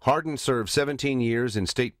 Hardin served 17 years in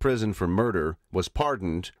state prison for murder, was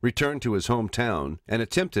pardoned, returned to his hometown, and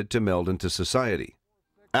attempted to meld into society.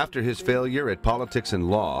 After his failure at politics and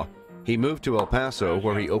law, he moved to El Paso,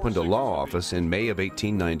 where he opened a law office in May of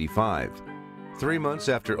 1895. 3 months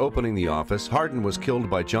after opening the office, Hardin was killed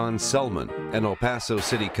by John Selman, an El Paso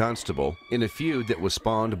city constable, in a feud that was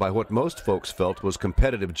spawned by what most folks felt was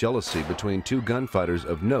competitive jealousy between 2 gunfighters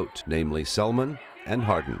of note, namely Selman and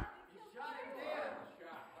Hardin.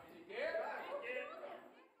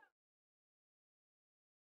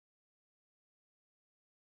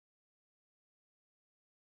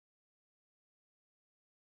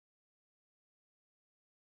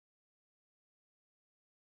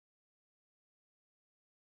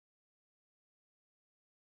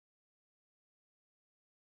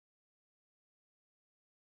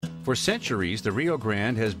 For centuries, the Rio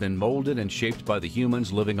Grande has been molded and shaped by the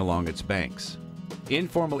humans living along its banks.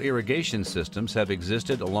 Informal irrigation systems have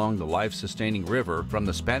existed along the life-sustaining river from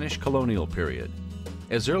the Spanish colonial period.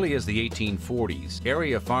 As early as the 1840s,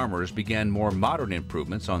 area farmers began more modern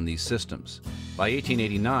improvements on these systems. By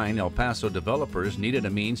 1889, El Paso developers needed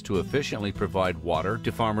a means to efficiently provide water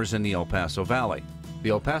to farmers in the El Paso Valley.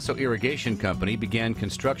 The El Paso Irrigation Company began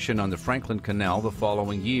construction on the Franklin Canal the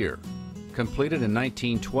following year. Completed in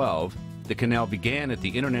 1912, the canal began at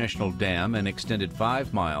the International Dam and extended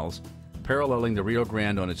 5 miles, paralleling the Rio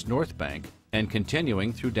Grande on its north bank and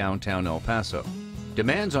continuing through downtown El Paso.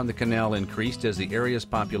 Demands on the canal increased as the area's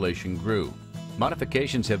population grew.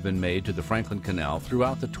 Modifications have been made to the Franklin Canal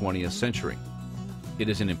throughout the 20th century. It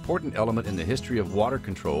is an important element in the history of water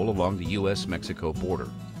control along the U.S.-Mexico border.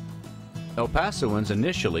 El Pasoans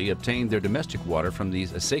initially obtained their domestic water from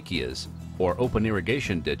these acequias, or open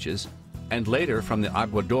irrigation ditches, and later from the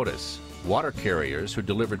aguadores, water carriers who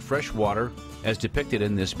delivered fresh water as depicted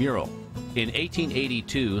in this mural. In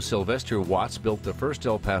 1882, Sylvester Watts built the first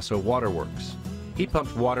El Paso waterworks. He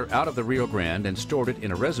pumped water out of the Rio Grande and stored it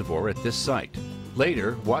in a reservoir at this site.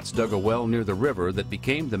 Later, Watts dug a well near the river that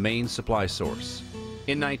became the main supply source.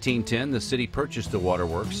 In 1910, the city purchased the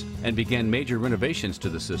waterworks and began major renovations to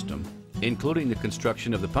the system, including the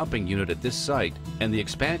construction of the pumping unit at this site and the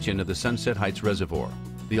expansion of the Sunset Heights Reservoir.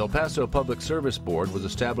 The El Paso Public Service Board was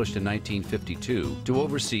established in 1952 to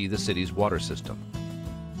oversee the city's water system.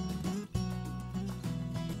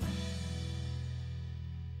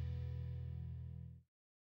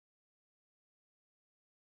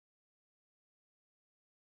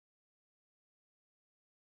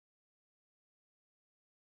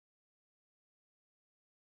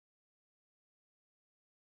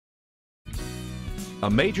 A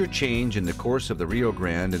major change in the course of the Rio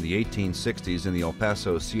Grande in the 1860s in the El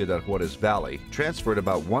Paso Ciudad Juarez Valley transferred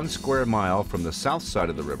about 1 square mile from the south side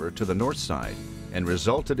of the river to the north side and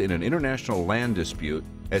resulted in an international land dispute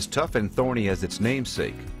as tough and thorny as its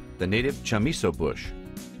namesake, the native chamizo bush.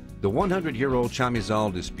 The 100-year-old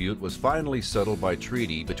chamizal dispute was finally settled by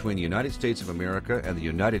treaty between the United States of America and the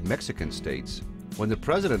United Mexican States when the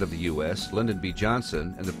President of the U.S., Lyndon B.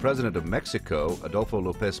 Johnson, and the President of Mexico, Adolfo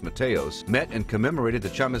López Mateos, met and commemorated the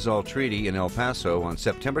Chamizal Treaty in El Paso on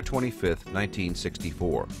September 25,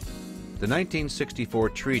 1964. The 1964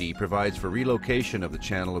 treaty provides for relocation of the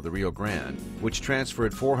channel of the Rio Grande, which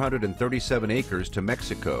transferred 437 acres to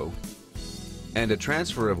Mexico, and a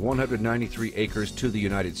transfer of 193 acres to the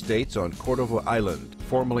United States on Cordova Island,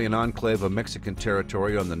 formerly an enclave of Mexican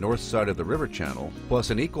territory on the north side of the river channel, plus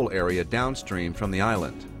an equal area downstream from the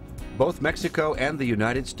island. Both Mexico and the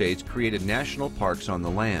United States created national parks on the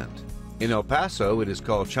land. In El Paso, it is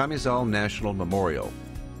called Chamizal National Memorial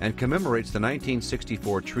and commemorates the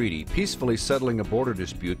 1964 treaty peacefully settling a border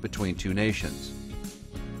dispute between two nations.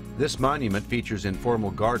 This monument features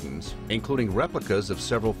informal gardens, including replicas of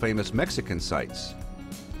several famous Mexican sites.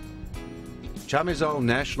 Chamizal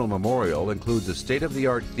National Memorial includes a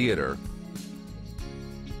state-of-the-art theater,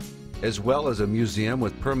 as well as a museum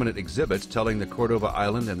with permanent exhibits telling the Cordova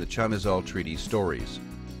Island and the Chamizal Treaty stories.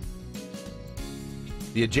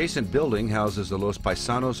 The adjacent building houses the Los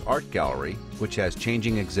Paisanos Art Gallery, which has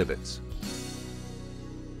changing exhibits.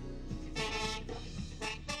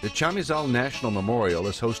 The Chamizal National Memorial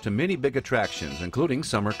is host to many big attractions, including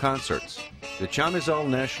summer concerts. The Chamizal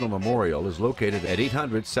National Memorial is located at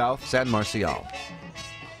 800 South San Marcial.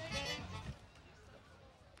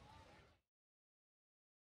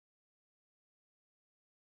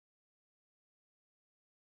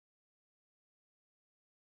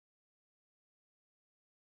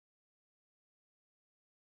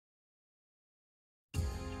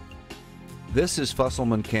 This is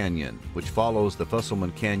Fusselman Canyon, which follows the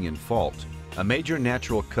Fusselman Canyon Fault, a major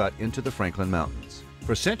natural cut into the Franklin Mountains.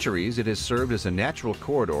 For centuries, it has served as a natural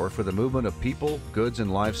corridor for the movement of people, goods,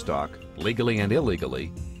 and livestock, legally and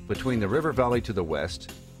illegally, between the river valley to the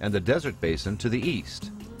west and the desert basin to the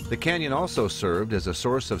east. The canyon also served as a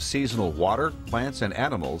source of seasonal water, plants, and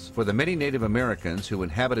animals for the many Native Americans who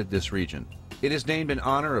inhabited this region. It is named in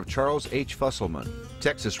honor of Charles H. Fusselman,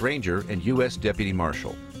 Texas Ranger and U.S. Deputy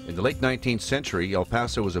Marshal. In the late 19th century, El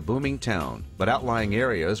Paso was a booming town, but outlying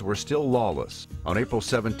areas were still lawless. On April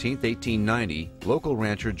 17, 1890, local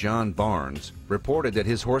rancher John Barnes reported that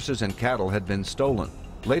his horses and cattle had been stolen.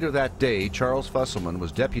 Later that day, Charles Fusselman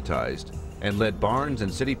was deputized and led Barnes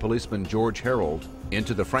and city policeman George Harold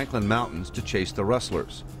into the Franklin Mountains to chase the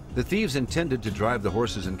rustlers. The thieves intended to drive the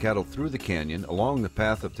horses and cattle through the canyon along the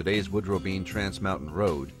path of today's Woodrow Bean Trans Mountain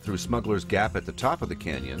Road through Smuggler's Gap at the top of the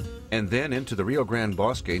canyon and then into the Rio Grande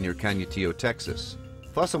Bosque near Cañutillo, Texas.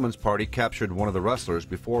 Fusselman's party captured one of the rustlers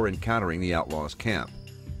before encountering the outlaws' camp.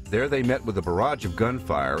 There they met with a barrage of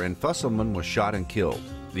gunfire and Fusselman was shot and killed.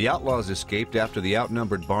 The outlaws escaped after the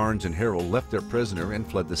outnumbered Barnes and Harold left their prisoner and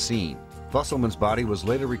fled the scene. Fusselman's body was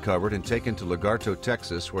later recovered and taken to Lagarto,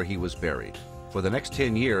 Texas, where he was buried. For the next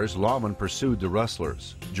 10 years, lawmen pursued the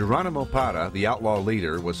rustlers. Geronimo Parra, the outlaw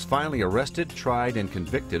leader, was finally arrested, tried, and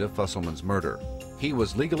convicted of Fusselman's murder. He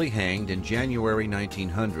was legally hanged in January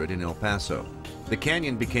 1900 in El Paso. The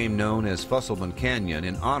canyon became known as Fusselman Canyon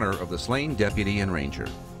in honor of the slain deputy and ranger.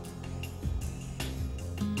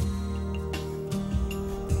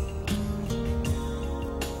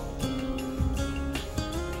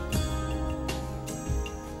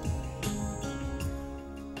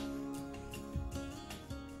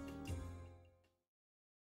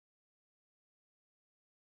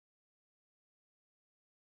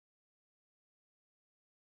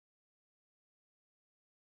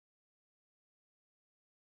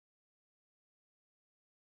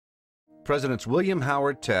 Presidents William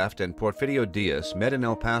Howard Taft and Porfirio Diaz met in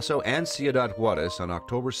El Paso and Ciudad Juarez on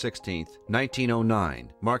October 16,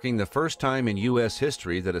 1909, marking the first time in U.S.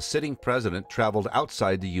 history that a sitting president traveled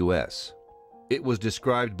outside the U.S. It was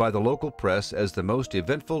described by the local press as the most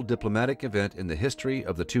eventful diplomatic event in the history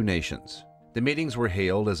of the two nations. The meetings were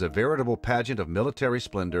hailed as a veritable pageant of military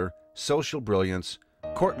splendor, social brilliance,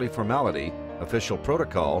 courtly formality, official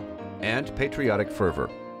protocol, and patriotic fervor.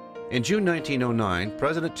 In June 1909,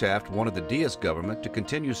 President Taft wanted the Diaz government to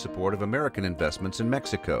continue support of American investments in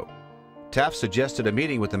Mexico. Taft suggested a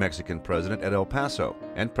meeting with the Mexican president at El Paso,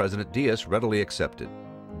 and President Diaz readily accepted.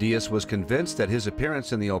 Diaz was convinced that his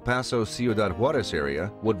appearance in the El Paso Ciudad Juarez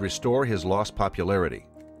area would restore his lost popularity.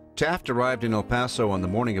 Taft arrived in El Paso on the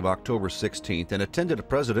morning of October 16th and attended a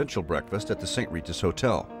presidential breakfast at the St. Regis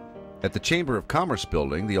Hotel. At the Chamber of Commerce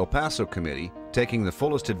building, the El Paso Committee, taking the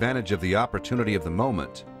fullest advantage of the opportunity of the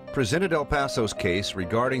moment, presented El Paso's case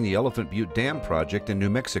regarding the Elephant Butte Dam project in New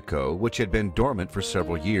Mexico, which had been dormant for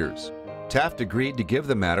several years. Taft agreed to give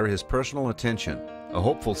the matter his personal attention, a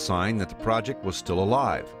hopeful sign that the project was still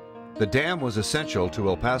alive. The dam was essential to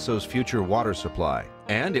El Paso's future water supply,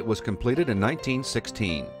 and it was completed in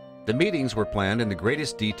 1916. The meetings were planned in the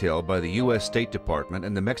greatest detail by the U.S. State Department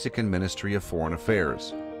and the Mexican Ministry of Foreign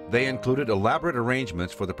Affairs. They included elaborate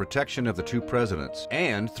arrangements for the protection of the two presidents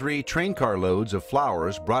and 3 train car loads of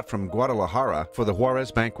flowers brought from Guadalajara for the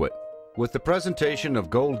Juarez banquet. With the presentation of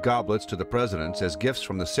gold goblets to the presidents as gifts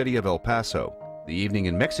from the city of El Paso, the evening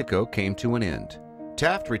in Mexico came to an end.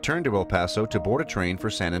 Taft returned to El Paso to board a train for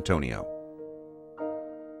San Antonio.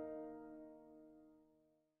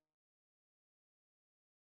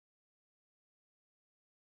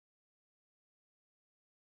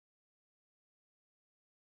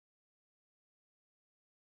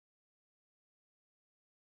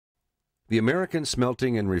 The American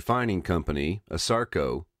Smelting and Refining Company,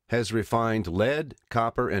 ASARCO, has refined lead,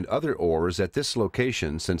 copper, and other ores at this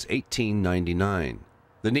location since 1899.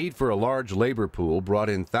 The need for a large labor pool brought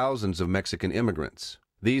in thousands of Mexican immigrants.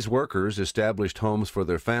 These workers established homes for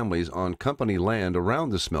their families on company land around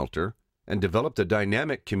the smelter and developed a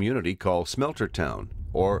dynamic community called Smelter Town,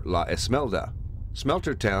 or La Esmelda.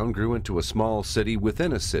 Smelter Town grew into a small city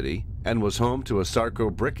within a city and was home to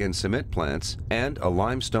ASARCO brick and cement plants and a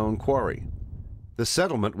limestone quarry. The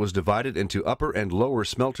settlement was divided into Upper and Lower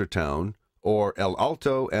Smelter Town, or El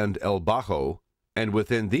Alto and El Bajo, and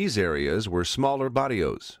within these areas were smaller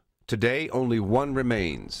barrios. Today only one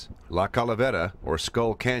remains, La Calavera, or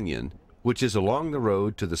Skull Canyon, which is along the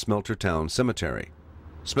road to the Smelter Town Cemetery.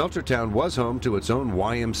 Smelter Town was home to its own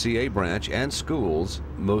YMCA branch and schools,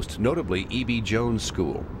 most notably E.B. Jones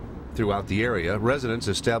School. Throughout the area, residents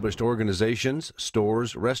established organizations,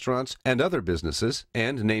 stores, restaurants, and other businesses,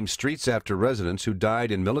 and named streets after residents who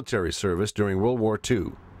died in military service during World War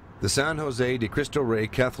II. The San Jose de Cristo Rey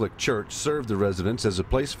Catholic Church served the residents as a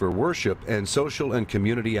place for worship and social and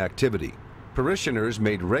community activity. Parishioners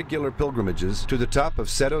made regular pilgrimages to the top of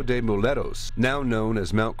Cerro de Muleros, now known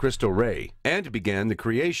as Mount Cristo Rey, and began the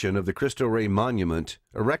creation of the Cristo Rey Monument,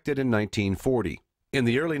 erected in 1940. In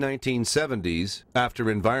the early 1970s,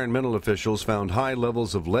 after environmental officials found high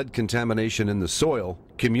levels of lead contamination in the soil,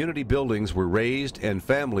 community buildings were razed and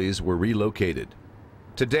families were relocated.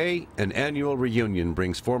 Today, an annual reunion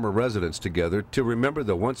brings former residents together to remember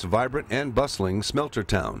the once vibrant and bustling Smelter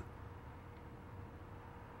Town.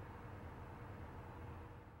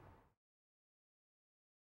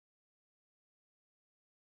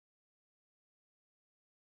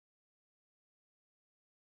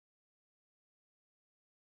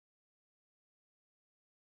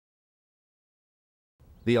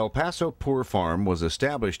 The El Paso Poor Farm was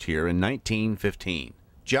established here in 1915.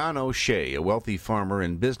 John O'Shea, a wealthy farmer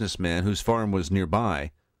and businessman whose farm was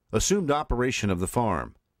nearby, assumed operation of the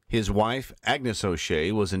farm. His wife, Agnes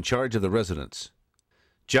O'Shea, was in charge of the residents.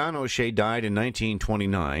 John O'Shea died in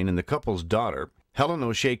 1929, and the couple's daughter, Helen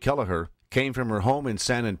O'Shea Kelleher, came from her home in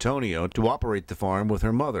San Antonio to operate the farm with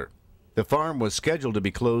her mother. The farm was scheduled to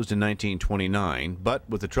be closed in 1929, but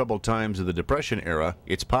with the troubled times of the Depression era,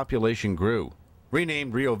 its population grew.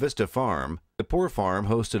 Renamed Rio Vista Farm, the Poor Farm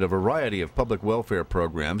hosted a variety of public welfare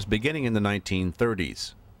programs beginning in the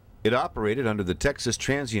 1930s. It operated under the Texas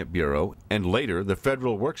Transient Bureau and later the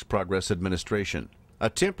Federal Works Progress Administration. A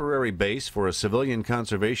temporary base for a civilian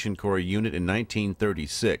conservation corps unit in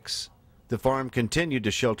 1936. The farm continued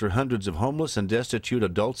to shelter hundreds of homeless and destitute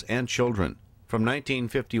adults and children. From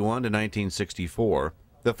 1951 to 1964,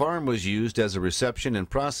 the farm was used as a reception and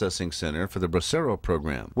processing center for the Bracero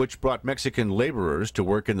program, which brought Mexican laborers to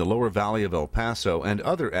work in the lower valley of El Paso and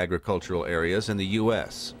other agricultural areas in the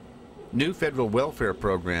U.S. New federal welfare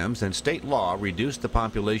programs and state law reduced the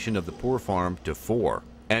population of the Poor Farm to 4,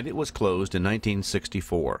 and it was closed in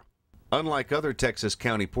 1964. Unlike other Texas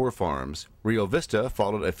county poor farms, Rio Vista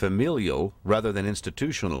followed a familial rather than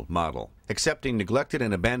institutional model, accepting neglected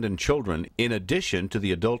and abandoned children in addition to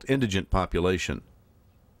the adult indigent population.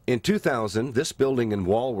 In 2000, this building and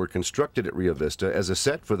wall were constructed at Rio Vista as a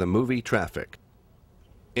set for the movie Traffic.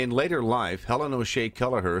 In later life, Helen O'Shea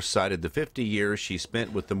Kelleher cited the 50 years she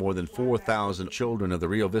spent with the more than 4,000 children of the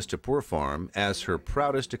Rio Vista Poor Farm as her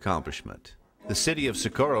proudest accomplishment. The city of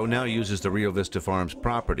Socorro now uses the Rio Vista Farms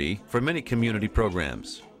property for many community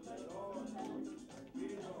programs.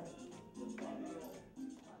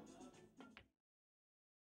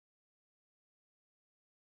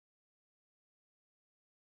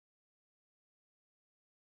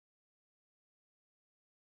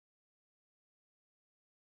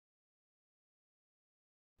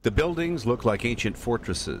 The buildings look like ancient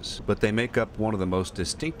fortresses, but they make up one of the most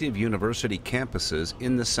distinctive university campuses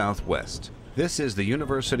in the Southwest. This is the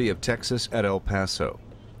University of Texas at El Paso.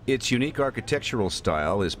 Its unique architectural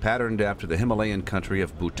style is patterned after the Himalayan country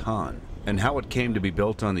of Bhutan, and how it came to be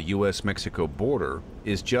built on the U.S.-Mexico border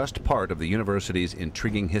is just part of the university's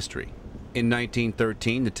intriguing history. In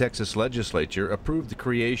 1913, the Texas legislature approved the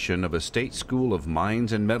creation of a state school of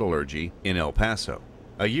mines and metallurgy in El Paso.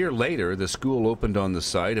 A year later, the school opened on the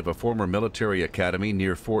site of a former military academy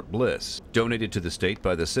near Fort Bliss, donated to the state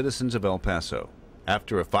by the citizens of El Paso.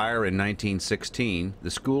 After a fire in 1916,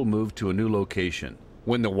 the school moved to a new location.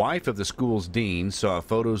 When the wife of the school's dean saw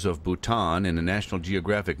photos of Bhutan in a National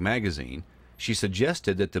Geographic magazine, she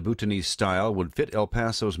suggested that the Bhutanese style would fit El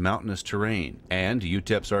Paso's mountainous terrain, and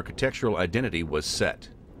UTEP's architectural identity was set.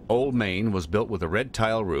 Old Main was built with a red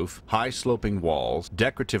tile roof, high sloping walls,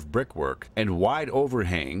 decorative brickwork, and wide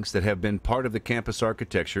overhangs that have been part of the campus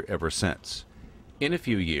architecture ever since. In a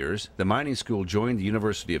few years, the mining school joined the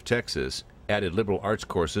University of Texas, added liberal arts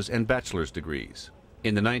courses and bachelor's degrees.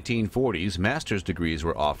 In the 1940s, master's degrees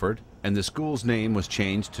were offered, and the school's name was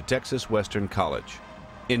changed to Texas Western College.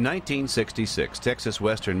 In 1966, Texas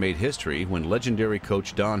Western made history when legendary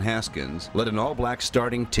coach Don Haskins led an all-black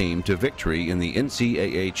starting team to victory in the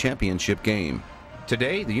NCAA championship game.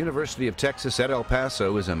 Today, the University of Texas at El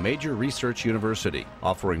Paso is a major research university,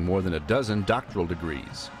 offering more than a dozen doctoral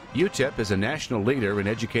degrees. UTEP is a national leader in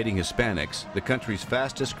educating Hispanics, the country's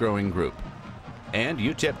fastest-growing group. And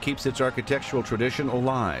UTEP keeps its architectural tradition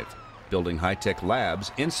alive, building high-tech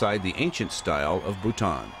labs inside the ancient style of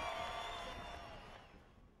Bhutan.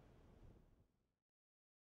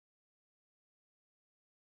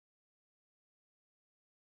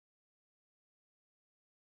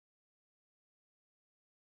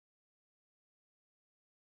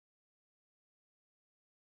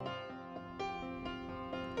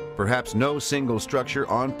 Perhaps no single structure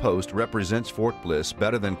on post represents Fort Bliss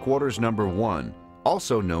better than quarters number 1,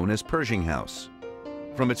 also known as Pershing House.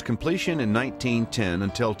 From its completion in 1910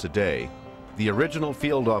 until today, the original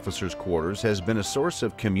field officers' quarters has been a source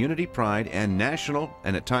of community pride and national,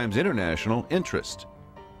 and at times international, interest.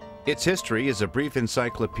 Its history is a brief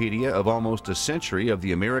encyclopedia of almost a century of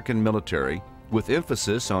the American military, with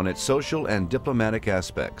emphasis on its social and diplomatic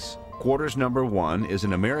aspects. Quarters number 1 is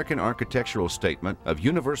an American architectural statement of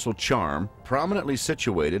universal charm, prominently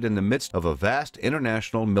situated in the midst of a vast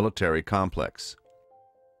international military complex.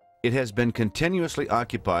 It has been continuously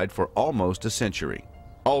occupied for almost a century.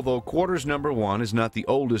 Although quarters number 1 is not the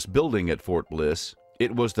oldest building at Fort Bliss,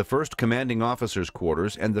 it was the first commanding officer's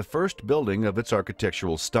quarters and the first building of its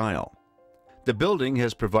architectural style. The building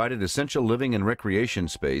has provided essential living and recreation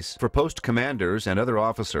space for post commanders and other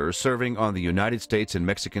officers serving on the United States and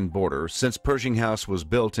Mexican border since Pershing House was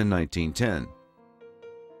built in 1910.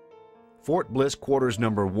 Fort Bliss Quarters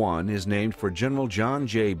number 1 is named for General John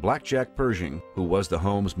J. Blackjack Pershing, who was the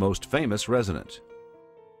home's most famous resident.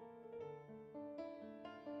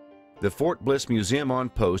 The Fort Bliss Museum on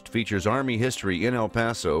Post features Army history in El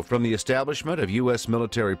Paso from the establishment of U.S.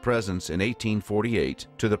 military presence in 1848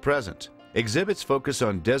 to the present. Exhibits focus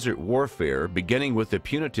on desert warfare, beginning with the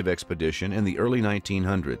punitive expedition in the early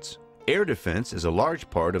 1900s. Air defense is a large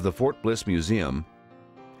part of the Fort Bliss Museum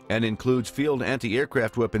and includes field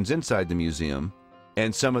anti-aircraft weapons inside the museum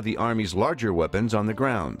and some of the Army's larger weapons on the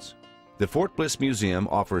grounds. The Fort Bliss Museum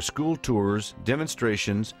offers school tours,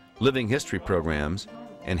 demonstrations, living history programs,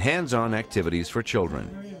 and hands-on activities for children.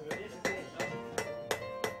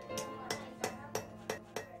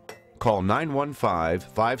 Call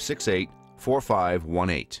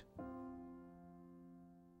 915-568-4518.